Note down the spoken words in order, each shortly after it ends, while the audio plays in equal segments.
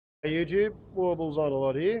Hey YouTube, Warbles on a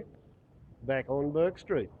lot here, back on Burke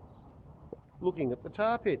Street, looking at the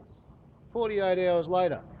tar pit. 48 hours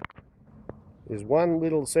later, there's one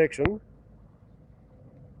little section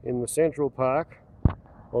in the Central Park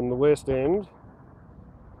on the west end,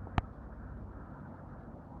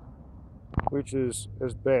 which is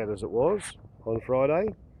as bad as it was on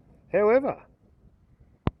Friday. However,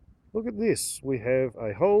 look at this, we have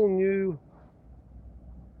a whole new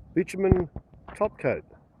bitumen top coat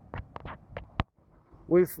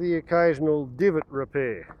with the occasional divot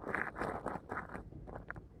repair,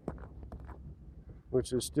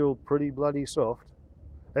 which is still pretty bloody soft.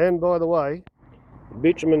 And by the way,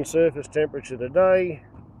 bitumen surface temperature today,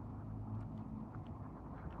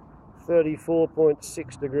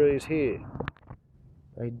 34.6 degrees here.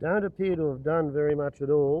 They don't appear to have done very much at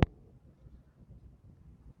all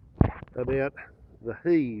about the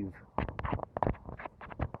heave.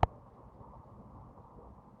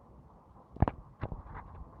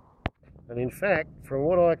 And in fact, from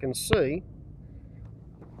what I can see,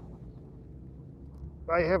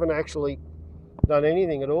 they haven't actually done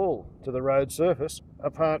anything at all to the road surface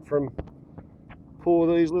apart from pour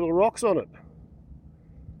these little rocks on it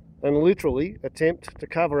and literally attempt to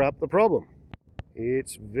cover up the problem.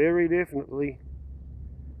 It's very definitely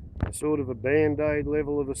a sort of a Bandaid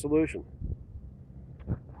level of a solution.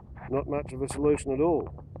 Not much of a solution at all,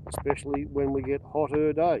 especially when we get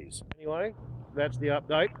hotter days. Anyway, that's the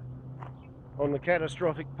update on the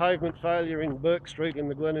catastrophic pavement failure in Burke Street in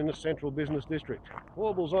the Glen Innes Central Business District.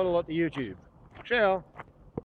 Warbles on a lot to YouTube. Ciao.